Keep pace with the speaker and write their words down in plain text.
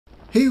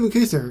Hey,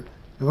 Kacer,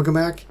 and welcome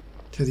back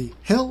to the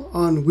Hell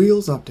on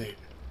Wheels update.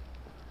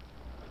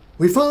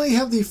 We finally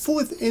have the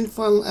fourth and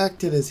final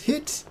act that is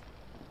hit.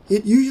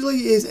 It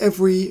usually is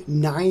every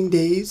 9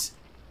 days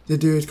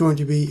that there is going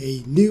to be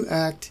a new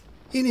act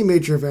in a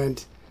major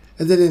event,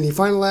 and then in the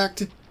final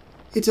act,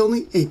 it's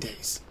only 8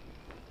 days.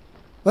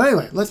 But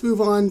anyway, let's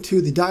move on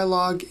to the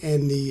dialogue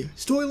and the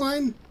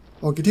storyline,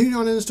 or continue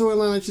on in the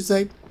storyline, I should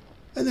say,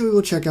 and then we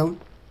will check out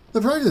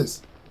the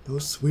prizes.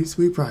 Those sweet,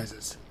 sweet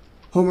prizes.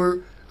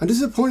 Homer, I'm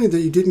disappointed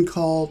that you didn't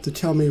call to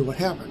tell me what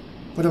happened,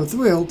 but I'm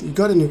thrilled you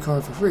got a new car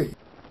for free.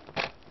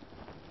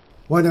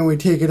 Why don't we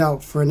take it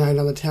out for a night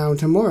on the town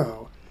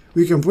tomorrow?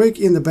 We can break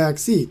in the back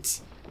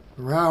seats.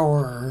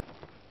 Rower.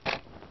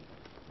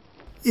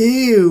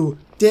 Ew,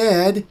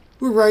 Dad,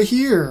 we're right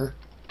here.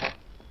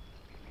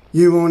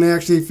 You won't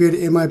actually fit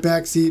in my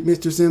back seat,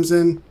 Mr.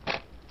 Simpson.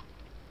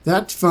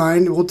 That's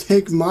fine, we'll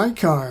take my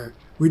car.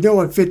 We know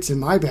what fits in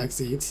my back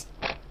seats.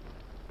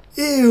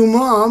 Ew,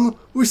 Mom,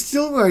 we're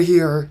still right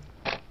here.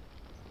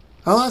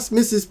 I'll ask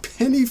Mrs.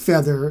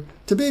 Pennyfeather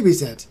to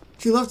babysit.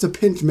 She loves to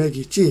pinch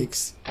Maggie's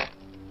cheeks.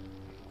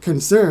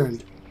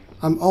 Concerned,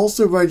 I'm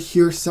also right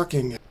here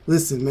sucking.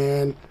 Listen,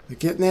 man, they're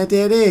getting at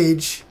that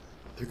age.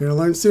 They're gonna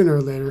learn sooner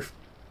or later.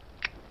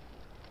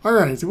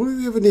 Alright, so what do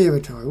we have in the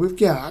inventory? We've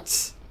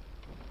got...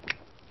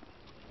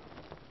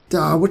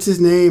 what's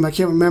his name? I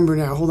can't remember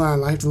now. Hold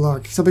on, I have to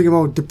look. Something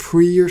about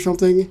Dupree or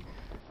something.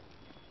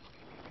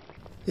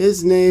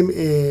 His name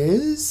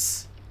is...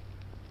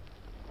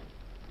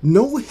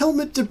 No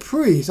Helmet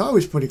Dupree. So I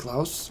was pretty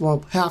close.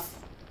 Well, half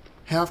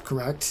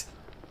correct.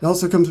 It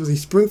also comes with the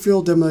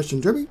Springfield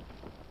Demolition Derby.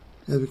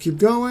 As we keep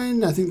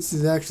going, I think this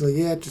is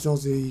actually it. There's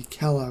also the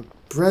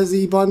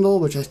Calabrese bundle,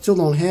 which I still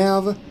don't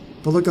have.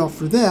 But look out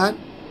for that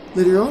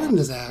later on in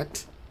this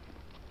act.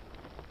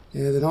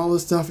 And then all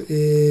this stuff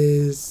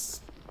is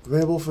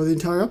available for the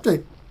entire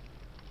update.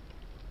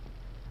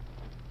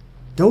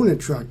 Donut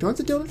truck. Do I have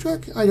the donut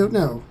truck? I don't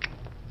know.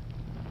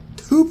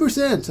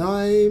 2%.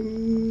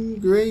 I'm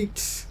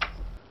great.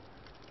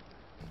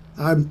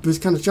 I was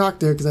kind of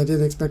shocked there because I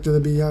didn't expect there to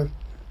be a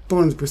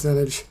bonus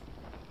percentage.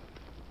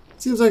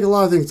 Seems like a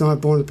lot of things don't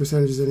have bonus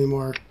percentages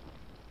anymore.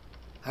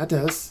 That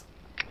does.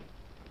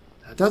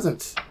 That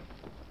doesn't.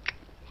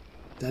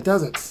 That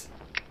doesn't.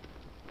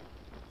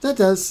 That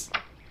does.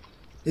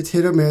 It's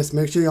hit or miss.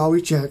 Make sure you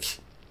always check.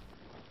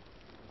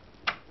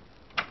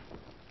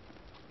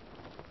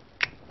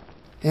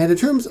 And in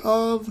terms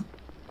of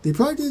the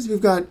prizes, we've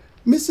got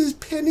Mrs.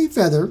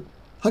 Pennyfeather,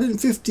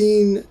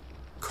 115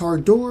 car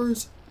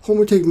doors,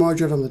 Homer take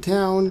Marge out on the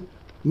town,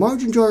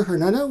 Marge enjoy her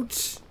night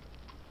out,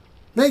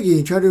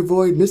 Maggie try to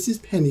avoid Mrs.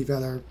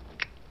 Pennyfeather.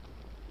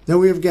 Then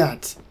we have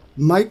got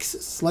Mike's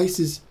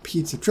Slices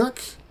Pizza Truck,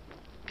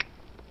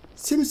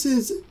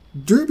 Simpsons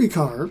Derby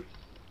Car,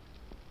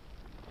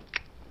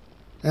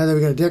 and then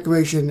we got a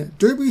decoration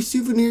Derby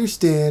souvenir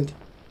stand,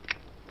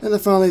 and then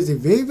finally at the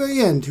very,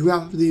 very end,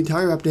 throughout the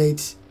entire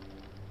update,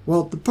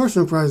 well, the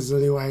personal prizes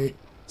anyway,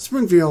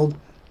 Springfield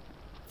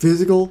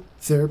Physical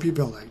Therapy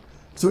Building.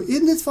 So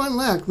in this final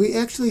act, we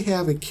actually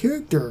have a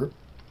character,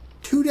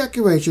 3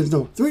 decorations,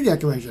 and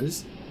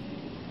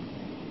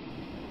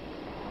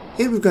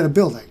we've got a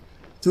building.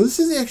 So this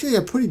is actually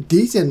a pretty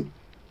decent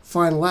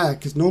final act,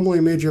 because normally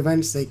major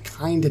events, they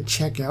kind of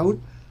check out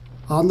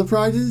on the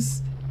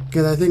prizes,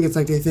 because I think it's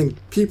like they think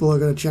people are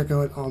going to check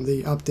out on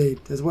the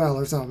update as well,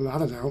 or something, I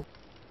don't know.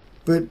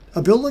 But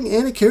a building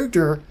and a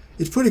character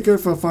is pretty good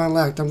for a final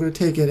act. I'm going to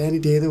take it any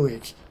day of the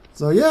week.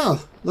 So yeah,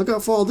 look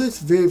out for all this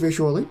very, very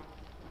shortly.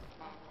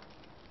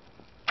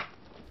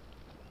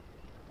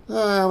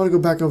 I want to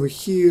go back over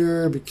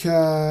here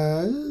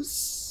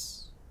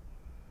because,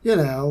 you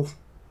know,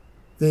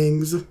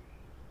 things. Is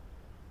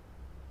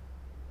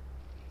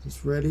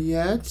this ready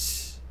yet?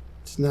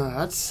 It's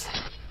not.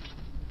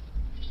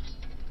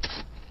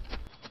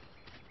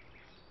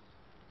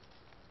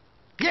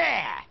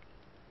 Yeah!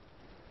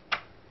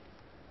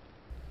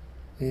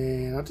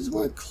 And I just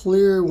want to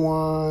clear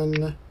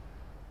one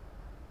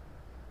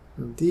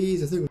of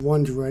these. I think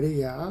one's ready,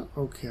 yeah,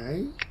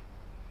 okay.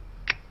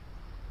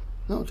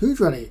 No, 2's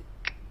ready.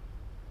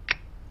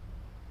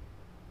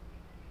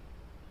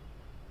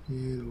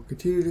 And we'll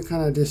continue to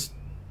kind of just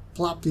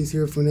plop these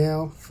here for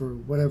now, for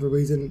whatever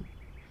reason.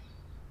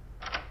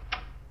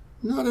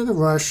 Not in a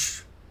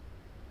rush.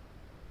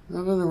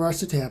 Not in a rush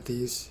to tap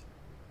these.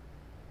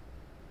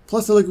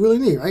 Plus they look really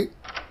neat, right?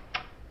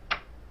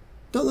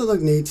 Don't they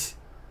look neat?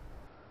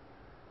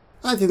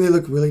 I think they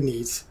look really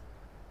neat.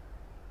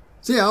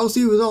 So yeah, I'll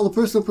see you with all the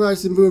personal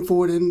prizes moving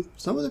forward and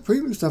some of the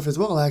premium stuff as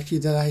well, actually,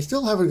 that I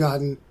still haven't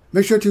gotten.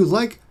 Make sure to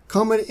like,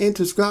 comment, and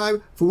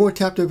subscribe for more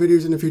Tap Tap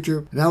videos in the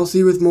future. And I'll see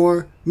you with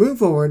more moving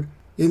forward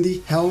in the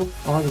Hell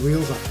on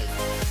Wheels update.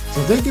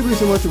 So thank you very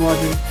so much for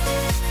watching.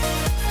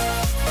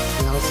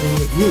 And I'll see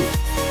you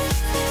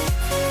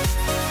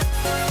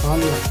on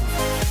the next one.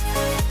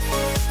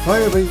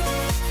 Bye everybody.